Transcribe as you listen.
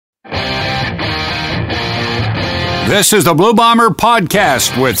This is the Blue Bomber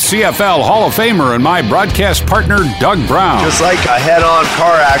Podcast with CFL Hall of Famer and my broadcast partner, Doug Brown. Just like a head-on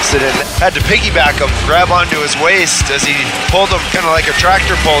car accident, had to piggyback him, grab onto his waist as he pulled him kind of like a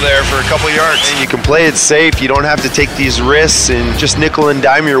tractor pull there for a couple yards. And you can play it safe. You don't have to take these risks and just nickel and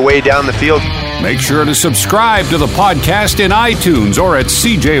dime your way down the field. Make sure to subscribe to the podcast in iTunes or at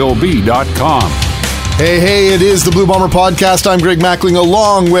cjob.com. Hey, it is the Blue Bomber Podcast. I'm Greg Mackling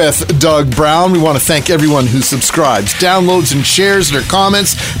along with Doug Brown. We want to thank everyone who subscribes, downloads, and shares their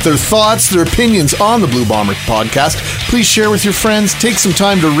comments, their thoughts, their opinions on the Blue Bomber Podcast. Please share with your friends. Take some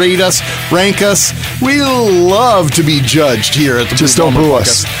time to rate us, rank us. We love to be judged here at the Blue Bomber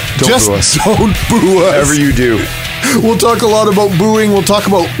Podcast. Don't boo us. Whatever you do. We'll talk a lot about booing. We'll talk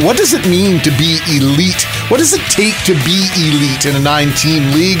about what does it mean to be elite? What does it take to be elite in a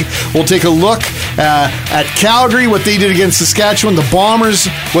 9-team league? We'll take a look at Calgary, what they did against Saskatchewan, the Bombers,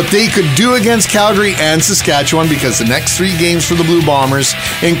 what they could do against Calgary and Saskatchewan, because the next 3 games for the Blue Bombers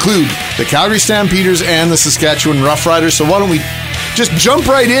include the Calgary Stampeders and the Saskatchewan Roughriders. So why don't we just jump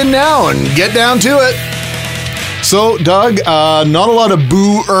right in now and get down to it? So, Doug, not a lot of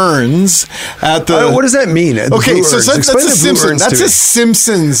boo earns at the... what does that mean? Okay, so that's a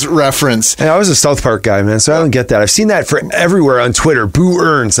Simpsons reference. Hey, I was a South Park guy, man, so I don't get that. I've seen that for everywhere on Twitter, boo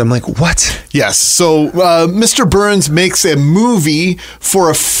earns. I'm like, what? Yes, so Mr. Burns makes a movie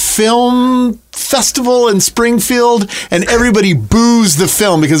for a film festival in Springfield, and everybody boos the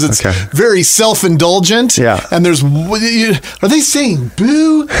film because it's very self-indulgent. Yeah. And there's... Are they saying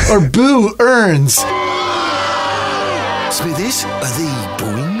boo or boo earns? Smithies, are they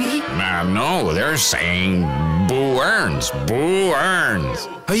booing me? No, they're saying boo earns. Boo earns.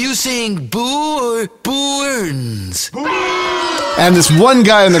 Are you saying boo or boo earns? And this one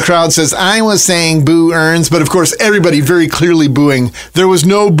guy in the crowd says, I was saying boo earns, but of course everybody very clearly booing. There was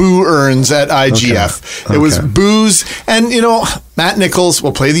no boo earns at IGF. It was boos. And, Matt Nichols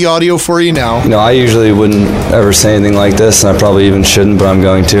will play the audio for you now. I usually wouldn't ever say anything like this, and I probably even shouldn't, but I'm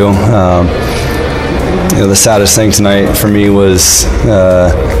going to. The saddest thing tonight for me was,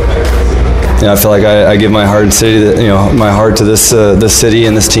 I feel like I give my heart to this city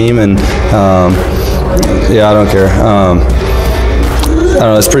and this team, and I don't care. I don't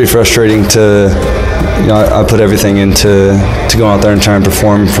know. It's pretty frustrating to, I put everything into going out there and try and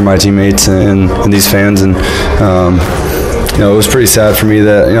perform for my teammates and these fans, and it was pretty sad for me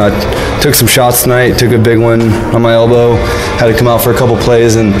that I took some shots tonight, took a big one on my elbow, had to come out for a couple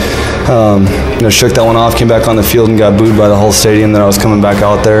plays, and shook that one off, came back on the field and got booed by the whole stadium that I was coming back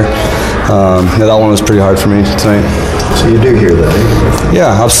out there. That one was pretty hard for me tonight. So you do hear that, eh?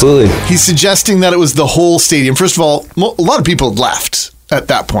 Yeah, absolutely. He's suggesting that it was the whole stadium. First of all, a lot of people had left at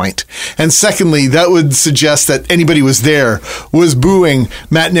that point. And secondly, that would suggest that anybody was booing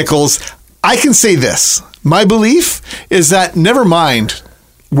Matt Nichols. I can say this. My belief is that never mind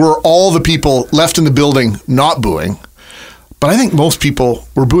were all the people left in the building not booing, but I think most people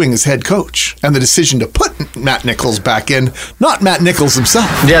were booing his head coach and the decision to put Matt Nichols back in, not Matt Nichols himself.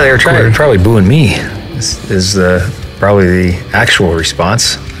 Yeah, they were probably booing me is probably the actual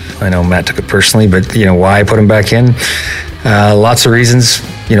response. I know Matt took it personally, but why I put him back in? Lots of reasons.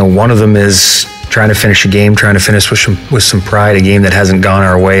 One of them is trying to finish a game, trying to finish with some pride, a game that hasn't gone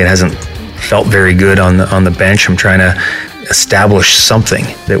our way. It hasn't felt very good on the bench. I'm trying to establish something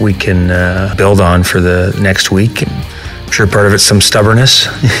that we can build on for the next week. I'm sure part of it's some stubbornness,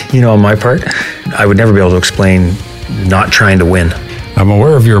 on my part. I would never be able to explain not trying to win. I'm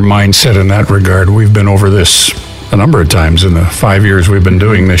aware of your mindset in that regard. We've been over this a number of times in the 5 years we've been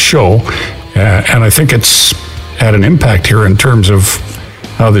doing this show, and I think it's had an impact here in terms of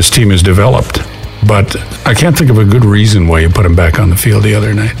how this team is developed. But I can't think of a good reason why you put him back on the field the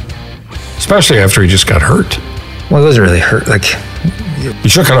other night, especially after he just got hurt. Well, it wasn't really hurt. You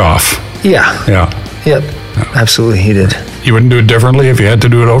shook it off. Yeah. Yep. Absolutely, he did. You wouldn't do it differently if you had to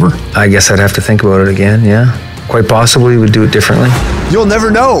do it over? I guess I'd have to think about it again, yeah. Quite possibly would do it differently. You'll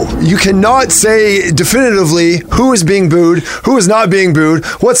never know. You cannot say definitively who is being booed, who is not being booed,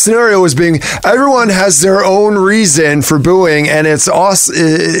 what scenario is being. Everyone has their own reason for booing, and it's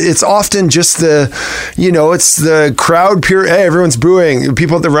often just it's the crowd pure. Hey, everyone's booing.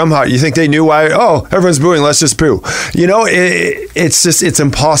 People at the rum hut. You think they knew why? Oh, everyone's booing. Let's just boo. It's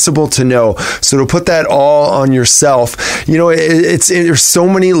impossible to know. So to put that all on yourself, there's so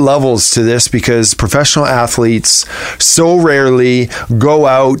many levels to this because professional athletes so rarely go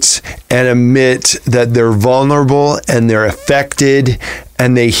out and admit that they're vulnerable and they're affected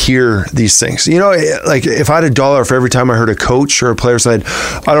and they hear these things. Like if I had $1 for every time I heard a coach or a player said,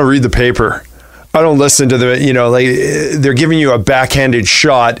 I don't read the paper, I don't listen to the, like they're giving you a backhanded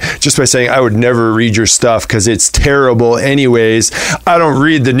shot just by saying, I would never read your stuff because it's terrible anyways. I don't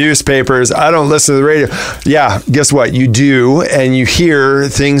read the newspapers. I don't listen to the radio. Yeah, guess what? You do, and you hear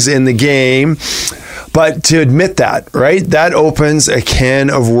things in the game. But to admit that, right, that opens a can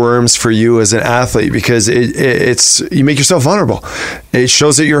of worms for you as an athlete because it's you make yourself vulnerable. It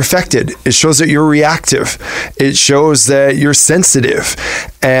shows that you're affected. It shows that you're reactive. It shows that you're sensitive.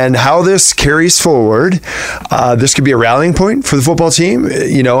 And how this carries forward, this could be a rallying point for the football team.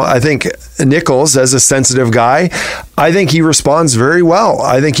 I think Nichols, as a sensitive guy, I think he responds very well.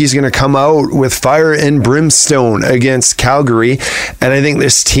 I think he's going to come out with fire and brimstone against Calgary. And I think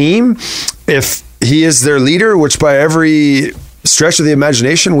this team, if he is their leader, which by every stretch of the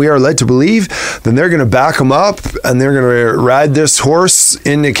imagination we are led to believe, then they're going to back him up and they're going to ride this horse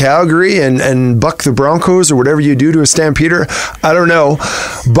into Calgary and buck the Broncos or whatever you do to a Stampeder. I don't know,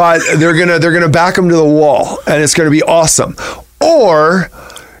 but they're going to back him to the wall and it's going to be awesome. Or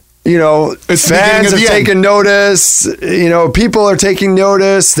fans have taken notice, people are taking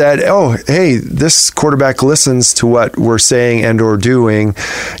notice that, oh, hey, this quarterback listens to what we're saying and or doing,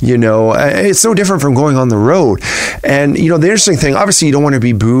 it's no different from going on the road. And, the interesting thing, obviously you don't want to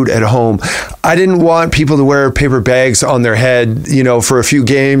be booed at home. I didn't want people to wear paper bags on their head, for a few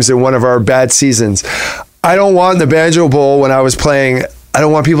games in one of our bad seasons. I don't want the Banjo Bowl when I was playing. I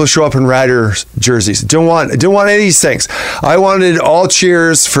don't want people to show up in Riders jerseys. Don't want any of these things. I wanted all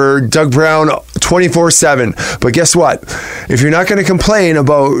cheers for Doug Brown 24/7. But guess what? If you're not going to complain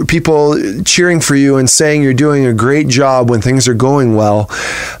about people cheering for you and saying you're doing a great job when things are going well,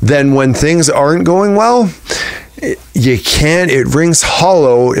 then when things aren't going well, it rings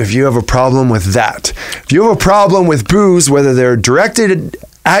hollow if you have a problem with that. If you have a problem with boos, whether they're directed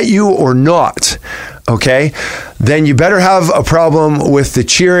at you or not, okay, then you better have a problem with the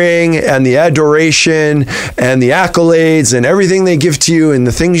cheering and the adoration and the accolades and everything they give to you and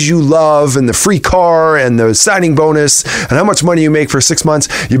the things you love and the free car and the signing bonus and how much money you make for 6 months.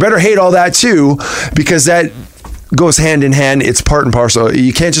 You better hate all that too, because that goes hand in hand. It's part and parcel.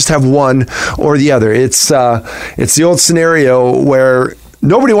 You can't just have one or the other. It's the old scenario where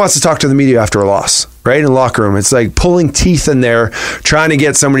nobody wants to talk to the media after a loss, right? In the locker room. It's like pulling teeth in there, trying to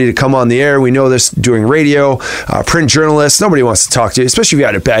get somebody to come on the air. We know this doing radio, print journalists. Nobody wants to talk to you, especially if you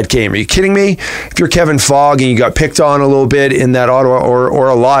had a bad game. Are you kidding me? If you're Kevin Fogg and you got picked on a little bit in that Ottawa or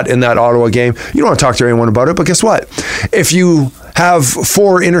a lot in that Ottawa game, you don't want to talk to anyone about it. But guess what? If you have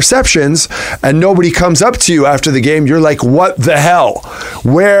 4 interceptions and nobody comes up to you after the game, you're like, what the hell?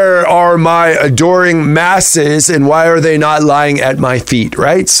 Where are my adoring masses and why are they not lying at my feet,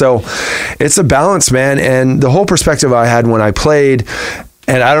 right? So it's a balance, man. And the whole perspective I had when I played,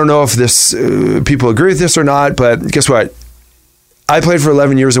 and I don't know if this people agree with this or not, but guess what? I played for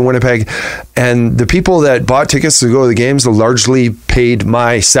 11 years in Winnipeg, and the people that bought tickets to go to the games largely paid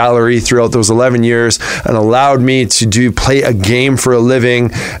my salary throughout those 11 years and allowed me to play a game for a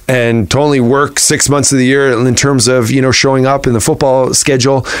living and to only work 6 months of the year in terms of, showing up in the football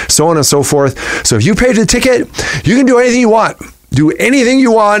schedule, so on and so forth. So if you paid the ticket, you can do anything you want. Do anything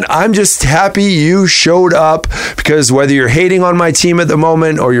you want. I'm just happy you showed up, because whether you're hating on my team at the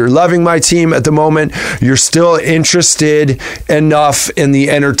moment or you're loving my team at the moment, you're still interested enough in the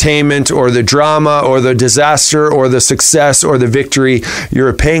entertainment or the drama or the disaster or the success or the victory. You're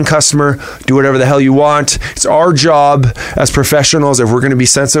a paying customer. Do whatever the hell you want. It's our job as professionals. If we're going to be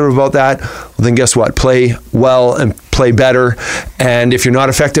sensitive about that, well, then guess what? Play well and play better. And if you're not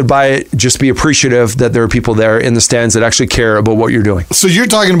affected by it, just be appreciative that there are people there in the stands that actually care about what you're doing. So you're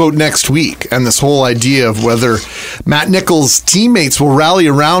talking about next week and this whole idea of whether Matt Nichols' teammates will rally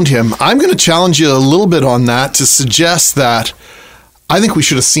around him. I'm going to challenge you a little bit on that to suggest that I think we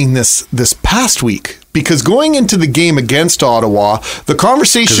should have seen this past week. Because going into the game against Ottawa, the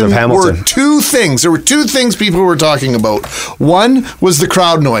conversation were 2 things. There were 2 things people were talking about. One was the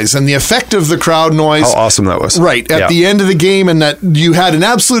crowd noise and the effect of the crowd noise. How awesome that was. Right, at the end of the game, and that you had an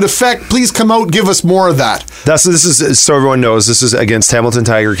absolute effect. Please come out, give us more of that. This is so everyone knows, this is against Hamilton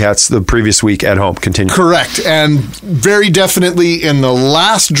Tiger Cats the previous week at home. Continue. Correct. And very definitely in the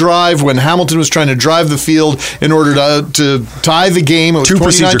last drive when Hamilton was trying to drive the field in order to tie the game, it was 2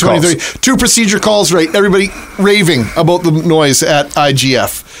 procedure calls. 2 procedure calls, right. Everybody raving about the noise at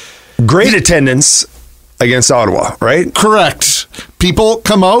IGF. Great attendance against Ottawa, right? Correct. people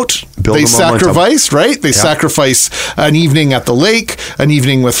come out, Build they the momentum. sacrifice, right? They sacrifice an evening at the lake, an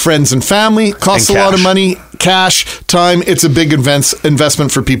evening with friends and family. Costs And a lot of cash. money, cash, time. It's a big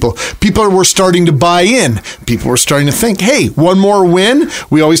investment for people. People were starting to buy in. People were starting to think, hey, one more win.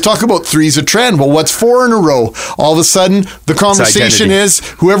 We always talk about three's a trend. Well, what's 4 in a row? All of a sudden, the conversation identity. is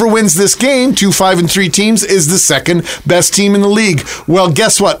whoever wins this game, 2, 5, and 3 teams, is the second best team in the league. Well,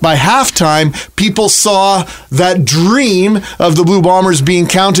 guess what? By halftime, people saw that dream of the Blue Bombers being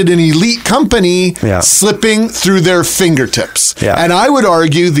counted an elite company slipping through their fingertips. Yeah. And I would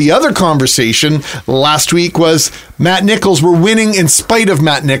argue the other conversation last week was Matt Nichols. We're winning in spite of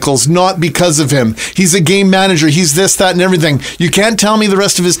Matt Nichols, not because of him. He's a game manager. He's this, that, and everything. You can't tell me the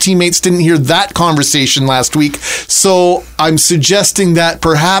rest of his teammates didn't hear that conversation last week. So I'm suggesting that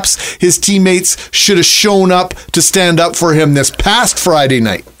perhaps his teammates should have shown up to stand up for him this past Friday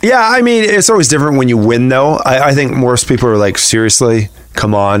night. Yeah, I mean, it's always different when you win, though. I think most people are like, seriously,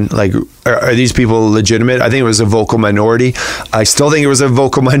 come on. Like, are these people legitimate? I think it was a vocal minority. I still think it was a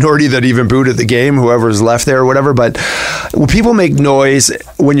vocal minority that even booed at the game, whoever's left there or whatever. But when people make noise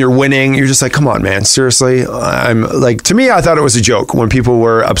when you're winning, you're just like, come on, man, seriously. I'm like, to me, I thought it was a joke when people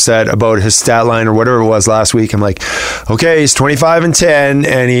were upset about his stat line or whatever it was last week. I'm like, okay, he's 25-10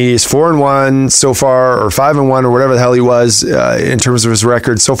 and he's 4-1 so far, or 5-1 or whatever the hell he was in terms of his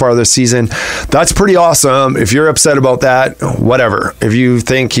record so far this season. That's pretty awesome. If you're upset about that, whatever. If you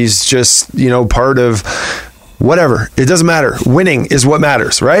think he's just, part of whatever, it doesn't matter. Winning is what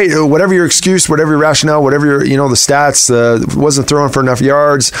matters, right? Whatever your excuse, whatever your rationale, whatever your, the stats, wasn't throwing for enough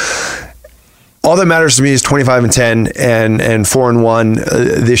yards. All that matters to me is 25-10 and 4-1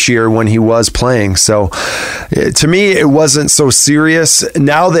 this year when he was playing. So to me, it wasn't so serious.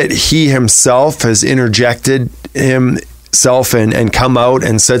 Now that he himself has interjected himself and come out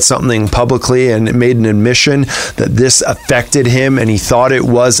and said something publicly and made an admission that this affected him and he thought it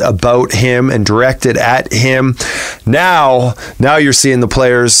was about him and directed at him. Now you're seeing the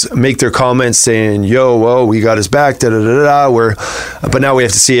players make their comments saying, whoa, we got his back, but now we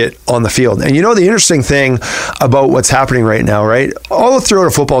have to see it on the field. And the interesting thing about what's happening right now, right? All throughout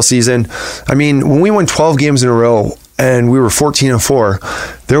a football season, I mean, when we won 12 games in a row and we were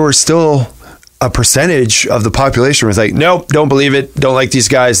 14-4, there were still a percentage of the population was like, nope, don't believe it. Don't like these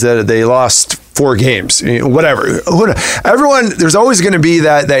guys that they lost 4 games, whatever. Everyone, there's always going to be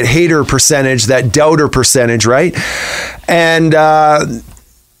that hater percentage, that doubter percentage, right? And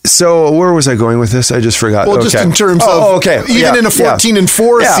so where was I going with this? I just forgot. Well, just in terms of even in a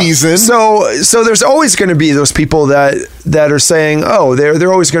 14-4 season. So there's always going to be those people that are saying,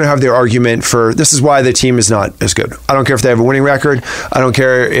 they're always going to have their argument for this is why the team is not as good. I don't care if they have a winning record. I don't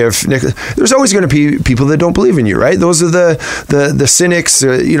care if there's always going to be people that don't believe in you, right? Those are the cynics,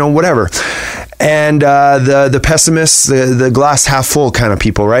 whatever. And the pessimists, the glass half full kind of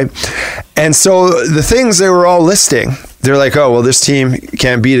people, right? And so the things they were all listing, they're like, this team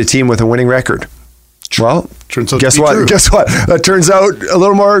can't beat a team with a winning record. Well, guess what? True. Guess what? That turns out a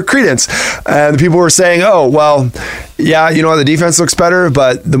little more credence. And people were saying, the defense looks better,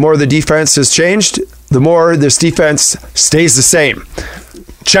 but the more the defense has changed, the more this defense stays the same.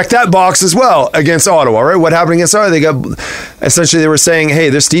 Check that box as well against Ottawa, right? What happened against Ottawa? They were saying, hey,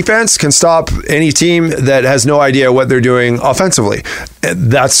 this defense can stop any team that has no idea what they're doing offensively.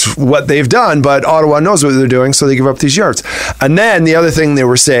 That's what they've done, but Ottawa knows what they're doing, so they give up these yards. And then the other thing they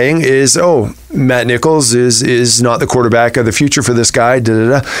were saying is, Matt Nichols is not the quarterback of the future for this guy.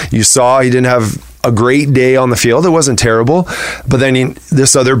 You saw he didn't have a great day on the field. It wasn't terrible, but then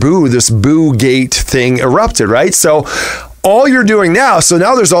this boo gate thing erupted, right? So all you're doing now,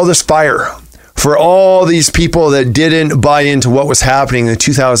 there's all this fire for all these people that didn't buy into what was happening in the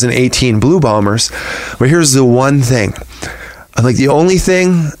 2018 Blue Bombers. But here's the one thing. I'm like, the only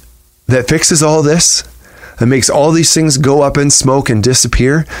thing that fixes all this, that makes all these things go up in smoke and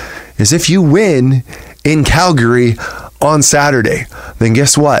disappear, is if you win in Calgary on Saturday. Then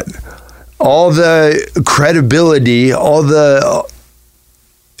guess what? All the credibility,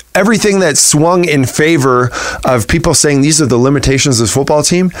 everything that swung in favor of people saying these are the limitations of the football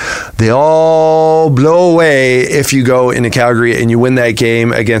team, they all blow away if you go into Calgary and you win that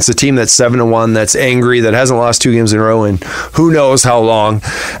game against a team that's 7-1, that's angry, that hasn't lost 2 games in a row in who knows how long.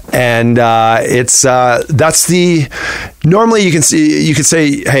 And normally you could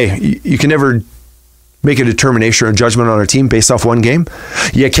say, hey, you can never make a determination or judgment on a team based off one game.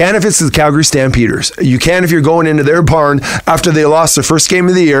 You can if it's the Calgary Stampeders. You can if you're going into their barn after they lost their first game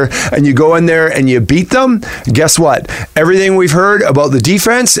of the year and you go in there and you beat them. Guess what? Everything we've heard about the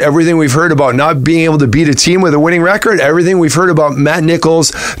defense, everything we've heard about not being able to beat a team with a winning record, everything we've heard about Matt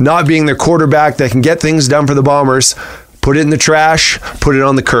Nichols not being the quarterback that can get things done for the Bombers, Put it in the trash, put it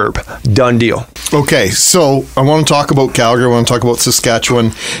on the curb. Done deal. Okay, so I want to talk about Calgary, I want to talk about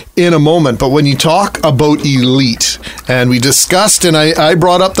Saskatchewan in a moment, but when you talk about elite, and we discussed, and I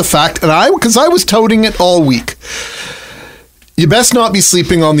brought up the fact, and because I was touting it all week, you best not be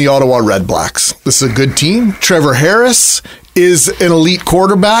sleeping on the Ottawa Red Blacks. This is a good team. Trevor Harris is an elite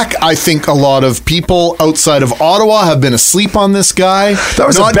quarterback. I think a lot of people outside of Ottawa have been asleep on this guy. That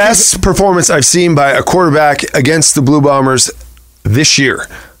was the best performance I've seen by a quarterback against the Blue Bombers this year.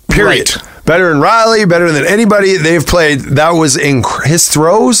 Period. Right. Better than Riley, better than anybody they've played. That was his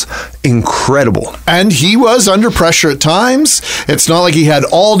throws, incredible. And he was under pressure at times. It's not like he had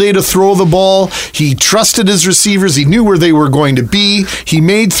all day to throw the ball. He trusted his receivers. He knew where they were going to be. He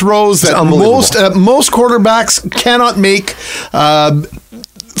made throws that most quarterbacks cannot make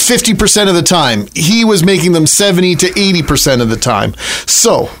 50% of the time. He was making them 70 to 80% of the time.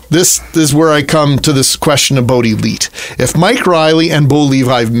 So this is where I come to this question about elite. If Mike Riley and Bo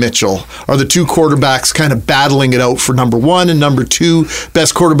Levi Mitchell are the two quarterbacks kind of battling it out for number one and number two,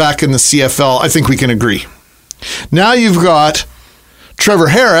 best quarterback in the CFL, I think we can agree. Now you've got Trevor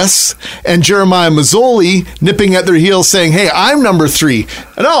Harris and Jeremiah Mazzoli nipping at their heels saying, hey, I'm number three.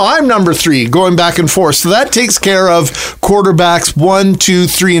 No, I'm number three, going back and forth. So that takes care of quarterbacks 1, 2,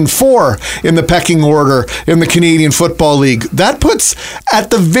 3, and 4 in the pecking order in the Canadian Football League. That puts at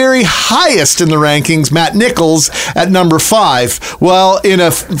the very highest in the rankings Matt Nichols at number 5. Well, in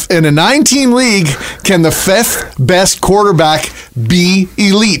a 9-team league, can the 5th best quarterback be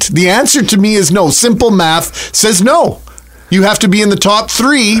elite? The answer to me is no. Simple math says no. You have to be in the top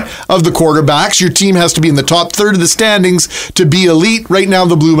 3 of the quarterbacks. Your team has to be in the top third of the standings to be elite. Right now,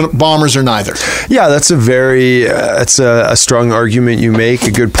 the Blue Bombers are neither. Yeah, that's a strong argument you make,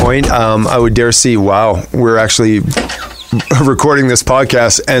 a good point. I would dare see, wow, we're actually recording this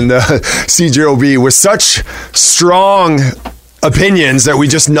podcast and CJOB with such strong opinions that we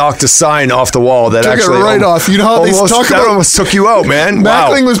just knocked a sign off the wall that took actually it right off. You know how they talk about almost took you out, man.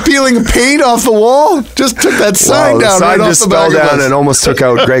 Mackling was peeling paint off the wall. Just took that sign down. The sign right just off the fell back down and almost took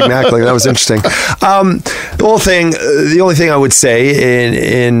out Greg Mackling. That was interesting. The only thing I would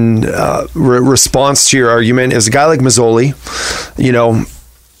say in response to your argument is a guy like Mazzoli,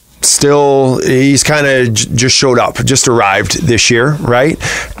 still, he's kind of just showed up, just arrived this year, right?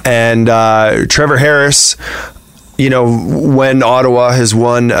 And Trevor Harris, when Ottawa has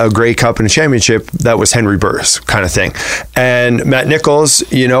won a Grey Cup and a championship, that was Henry Burris kind of thing. And Matt Nichols,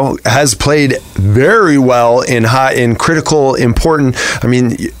 has played very well in critical, important. I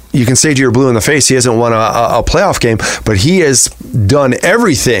mean, you can say to your blue in the face, he hasn't won a playoff game, but he has done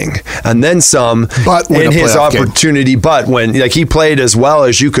everything and then some in his opportunity. Game. But when he played as well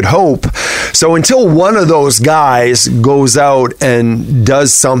as you could hope. So until one of those guys goes out and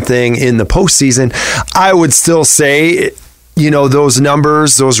does something in the postseason, I would still say, those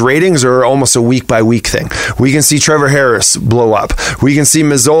numbers, those ratings are almost a week-by-week thing. We can see Trevor Harris blow up. We can see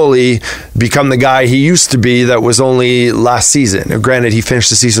Mazzoli become the guy he used to be that was only last season. Now, granted, he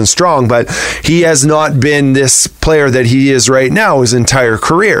finished the season strong, but he has not been this player that he is right now his entire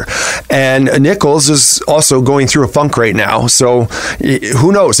career. And Nichols is also going through a funk right now. So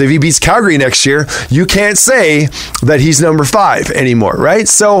who knows? If he beats Calgary next year, you can't say that he's number 5 anymore, right?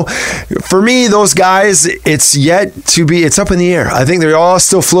 So for me, those guys, it's up in the air. I think they're all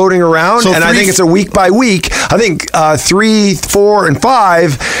still floating around, and I think it's a week by week. I think 3, 4, and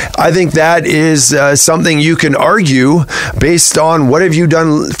 5, I think that is something you can argue based on what have you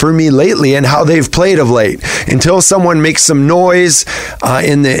done for me lately and how they've played of late. Until someone makes some noise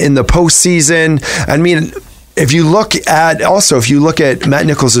in the postseason. I mean, if you look at Matt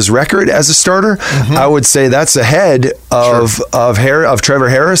Nichols' record as a starter, I would say that's ahead of Trevor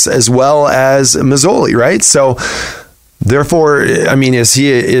Harris as well as Mazzoli, right? So therefore, I mean,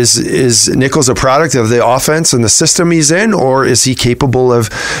 is Nichols a product of the offense and the system he's in, or is he capable of?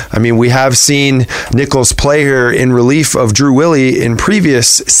 I mean, we have seen Nichols play here in relief of Drew Willie in previous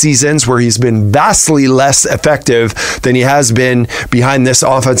seasons, where he's been vastly less effective than he has been behind this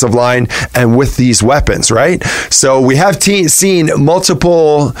offensive line and with these weapons, right? So we have seen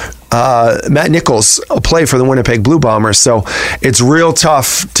multiple Matt Nichols play for the Winnipeg Blue Bombers. So it's real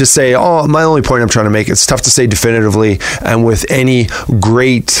tough to say, my only point I'm trying to make, it's tough to say definitively and with any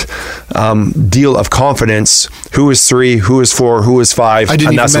great deal of confidence who is 3, who is 4, who is 5,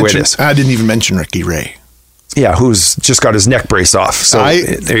 and that's the way it is. I didn't even mention Ricky Ray. Yeah, who's just got his neck brace off. So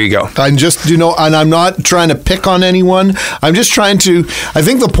there you go. I'm just, and I'm not trying to pick on anyone. I'm just trying to, I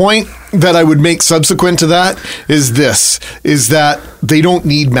think the point that I would make subsequent to that is that they don't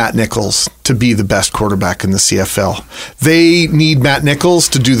need Matt Nichols to be the best quarterback in the CFL. They need Matt Nichols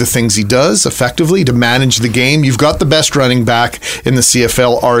to do the things he does effectively, to manage the game. You've got the best running back in the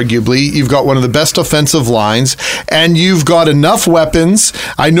CFL, arguably. You've got one of the best offensive lines, and you've got enough weapons.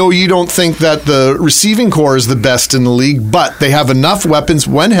 I know you don't think that the receiving core is the best in the league, but they have enough weapons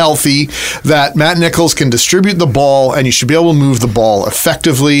when healthy that Matt Nichols can distribute the ball, and you should be able to move the ball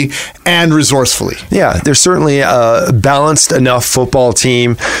effectively and resourcefully. Yeah, they're certainly a balanced enough football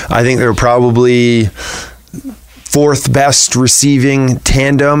team. I think they're probably fourth best receiving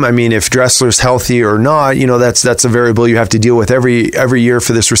tandem. I mean, if Dressler's healthy or not, that's a variable you have to deal with every year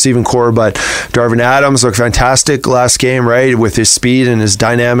for this receiving core. But Darvin Adams looked fantastic last game, right, with his speed and his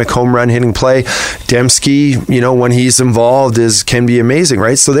dynamic home run hitting play. Dembski, when he's involved, can be amazing,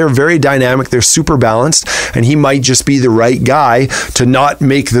 right? So they're very dynamic. They're super balanced, and he might just be the right guy to not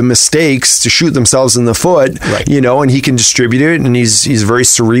make the mistakes to shoot themselves in the foot, right. And he can distribute it, and he's very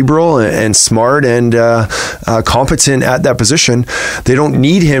cerebral and smart and competent at that position. They don't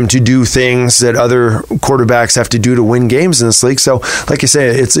need him to do things that other quarterbacks have to do to win games in this league. So, like I say,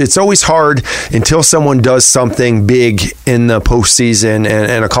 it's always hard until someone does something big in the postseason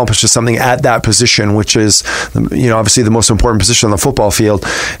and accomplishes something at that position, which is, obviously the most important position on the football field.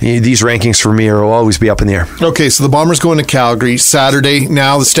 These rankings for me will always be up in the air. Okay, so the Bombers going to Calgary Saturday.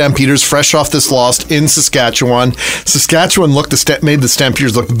 Now the Stampeders, fresh off this loss in Saskatchewan. Saskatchewan made the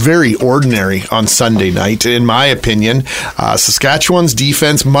Stampeders look very ordinary on Sunday night, in my opinion. Saskatchewan's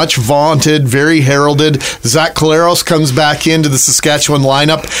defense, much vaunted, very heralded. Zach Collaros comes back into the Saskatchewan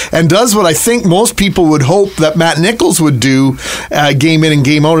lineup and does what I think most people would hope that Matt Nichols would do game in and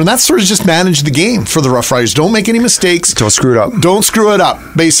game out, and that's sort of just manage the game for the Rough Riders. Don't make any mistakes. Don't screw it up. Don't screw it up.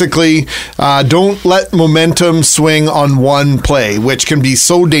 Basically, don't let momentum swing on one play, which can be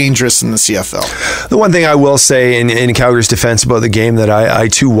so dangerous in the CFL. The one thing I will say in Calgary's defense about the game that I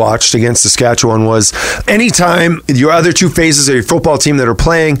too watched against Saskatchewan was anytime your other two phases of your football team that are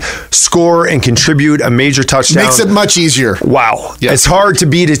playing score and contribute a major touchdown. Makes it much easier. Wow. Yes. It's hard to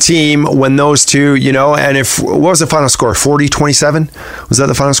beat a team when those two, and what was the final score? 40-27? Was that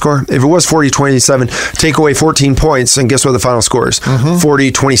the final score? If it was 40-27, take away 14 points, and guess what the final score is?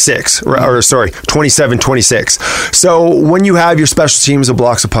 40-26. Or sorry, 27-26. So when you have your special teams that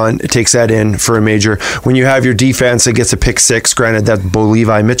blocks a punt, it takes that in for a major. When you have your defense that gets a pick six, granted that's Bo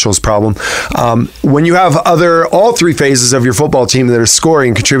Levi Mitchell's problem. When you have all three phases of your football team that are scoring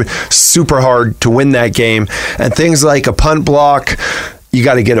and contributing, super hard to win that game. And things like a punt block, you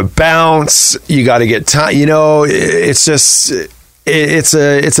got to get a bounce, you got to get time. It's just it's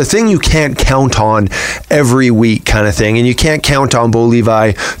a thing you can't count on every week kind of thing, and you can't count on Bo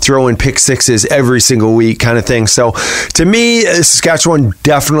Levi throwing pick sixes every single week kind of thing. So to me, Saskatchewan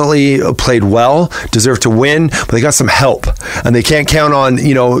definitely played well, deserved to win, but they got some help, and they can't count on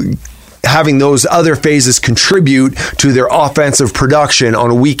having those other phases contribute to their offensive production on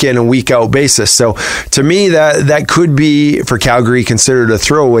a week in and week out basis. So to me, that could be for Calgary considered a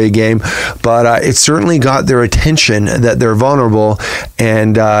throwaway game, but it certainly got their attention that they're vulnerable.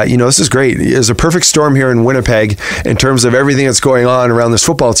 And this is great. It's a perfect storm here in Winnipeg in terms of everything that's going on around this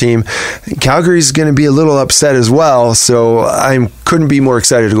football team. Calgary's going to be a little upset as well, so I couldn't be more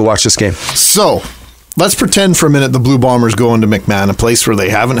excited to go watch this game. So let's pretend for a minute the Blue Bombers go into McMahon, a place where they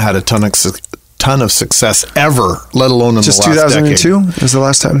haven't had a ton of success ever, let alone in just the last 2002 decade. was the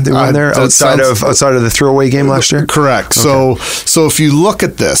last time they went there outside of the throwaway game last year. Correct. Okay. So if you look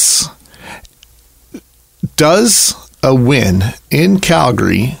at this, does a win in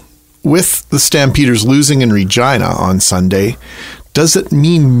Calgary with the Stampeders losing in Regina on Sunday, does it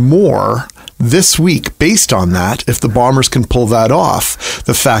mean more this week based on that, if the Bombers can pull that off?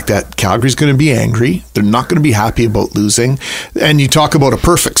 The fact that Calgary's going to be angry, they're not going to be happy about losing, and you talk about a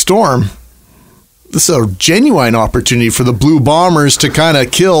perfect storm, this is a genuine opportunity for the Blue Bombers to kind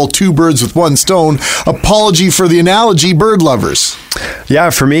of kill two birds with one stone. Apology for the analogy, bird lovers.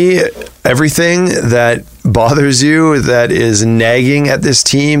 Yeah, for me, everything that bothers you, that is nagging at this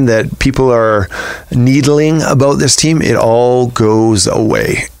team, that people are needling about this team, it all goes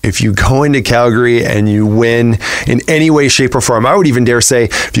away. If you go into Calgary and you win in any way, shape, or form, I would even dare say,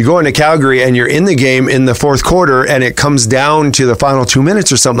 if you go into Calgary and you're in the game in the fourth quarter and it comes down to the final 2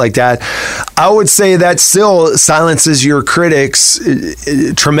 minutes or something like that, I would say that still silences your critics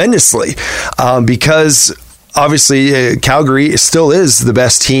tremendously, because obviously, Calgary still is the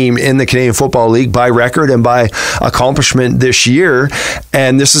best team in the Canadian Football League by record and by accomplishment this year,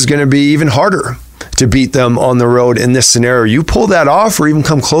 and this is going to be even harder to beat them on the road in this scenario. You pull that off or even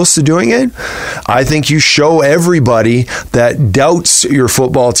come close to doing it, I think you show everybody that doubts your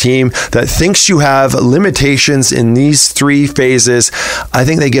football team, that thinks you have limitations in these 3 phases. I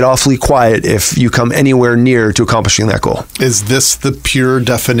think they get awfully quiet if you come anywhere near to accomplishing that goal. Is this the pure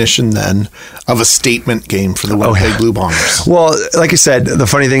definition then of a statement game for the Winnipeg Blue Bombers? Well, like I said, the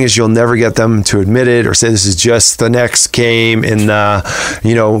funny thing is you'll never get them to admit it or say this is just the next game in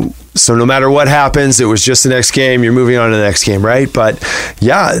so no matter what happens, it was just the next game, you're moving on to the next game, right? But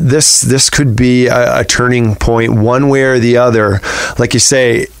yeah, this could be a turning point one way or the other. Like you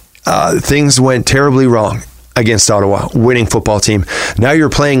say, things went terribly wrong against Ottawa, winning football team. Now you're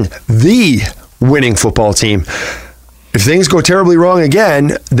playing the winning football team. If things go terribly wrong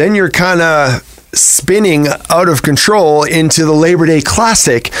again, then you're kind of spinning out of control into the Labor Day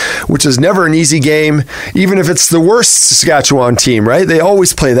Classic, which is never an easy game, even if it's the worst Saskatchewan team, right? They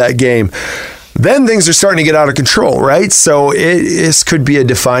always play that game. Then things are starting to get out of control, right? So this could be a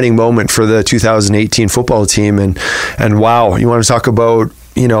defining moment for the 2018 football team. And wow, you want to talk about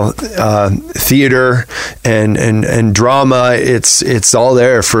theater and drama. It's all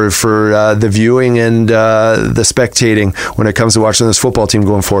there for the viewing and the spectating when it comes to watching this football team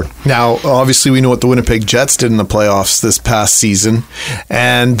going forward. Now, obviously, we know what the Winnipeg Jets did in the playoffs this past season,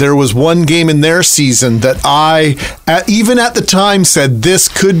 and there was one game in their season that I, even at the time, said this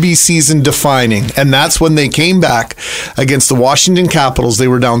could be season defining, and that's when they came back against the Washington Capitals. They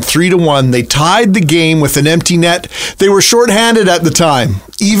were down 3-1. They tied the game with an empty net. They were shorthanded at the time.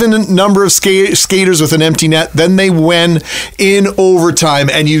 Even number of skaters with an empty net. Then they win in overtime,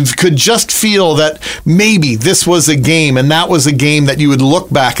 and you could just feel that maybe this was a game, and that was a game that you would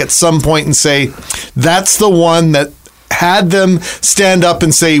look back at some point and say, that's the one that had them stand up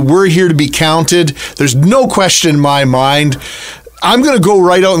and say, we're here to be counted. There's no question in my mind. I'm going to go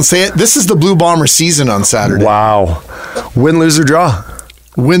right out and say it. This is the Blue Bomber season on Saturday. Wow. Win, lose, or draw.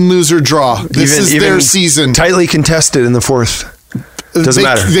 Win, lose, or draw. This is their season. Tightly contested in the fourth. Doesn't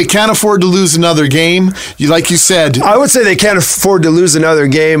matter. They can't afford to lose another game. Like you said. I would say they can't afford to lose another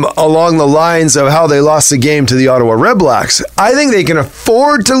game along the lines of how they lost the game to the Ottawa Red Blacks. I think they can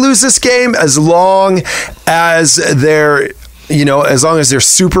afford to lose this game as long as they're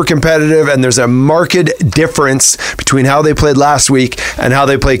super competitive and there's a marked difference between how they played last week and how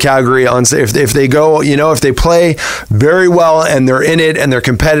they play Calgary on if they go, if they play very well and they're in it and they're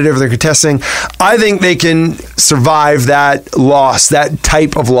competitive, they're contesting, I think they can survive that loss, that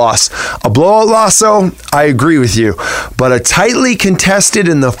type of loss. A blowout loss, though, I agree with you. But a tightly contested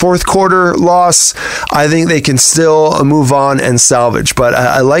in the fourth quarter loss, I think they can still move on and salvage. But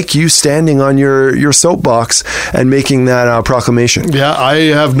I like you standing on your soapbox and making that proclamation. Yeah, I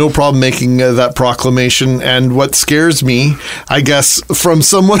have no problem making that proclamation. And what scares me, I guess, from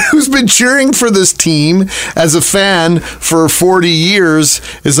someone who's been cheering for this team as a fan for 40 years,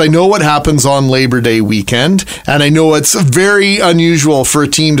 is I know what happens on Labor Day weekend. And I know it's very unusual for a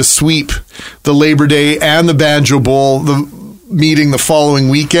team to sweep the Labor Day and the Banjo Bowl, meeting the following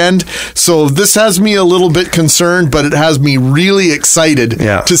weekend. So this has me a little bit concerned, but it has me really excited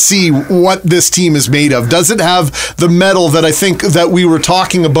to see what this team is made of. Does it have the mettle that I think that we were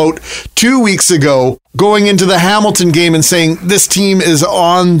talking about 2 weeks ago, going into the Hamilton game and saying this team is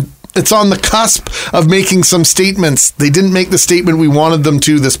on the cusp of making some statements. They didn't make the statement we wanted them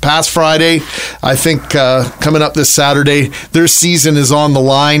to this past Friday. I think coming up this Saturday, their season is on the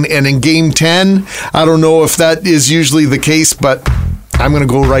line. And in Game 10, I don't know if that is usually the case, but I'm going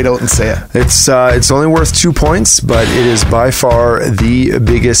to go right out and say it. It's only worth 2 points, but it is by far the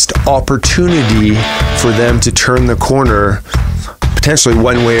biggest opportunity for them to turn the corner, potentially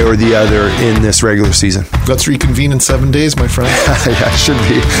one way or the other in this regular season. Let's reconvene in 7 days, my friend. Yeah, should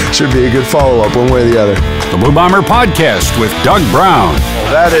be a good follow-up one way or the other. The Blue Bomber Podcast with Doug Brown.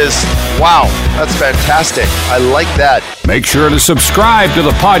 Wow, that's fantastic. I like that. Make sure to subscribe to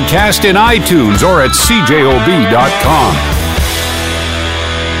the podcast in iTunes or at cjob.com.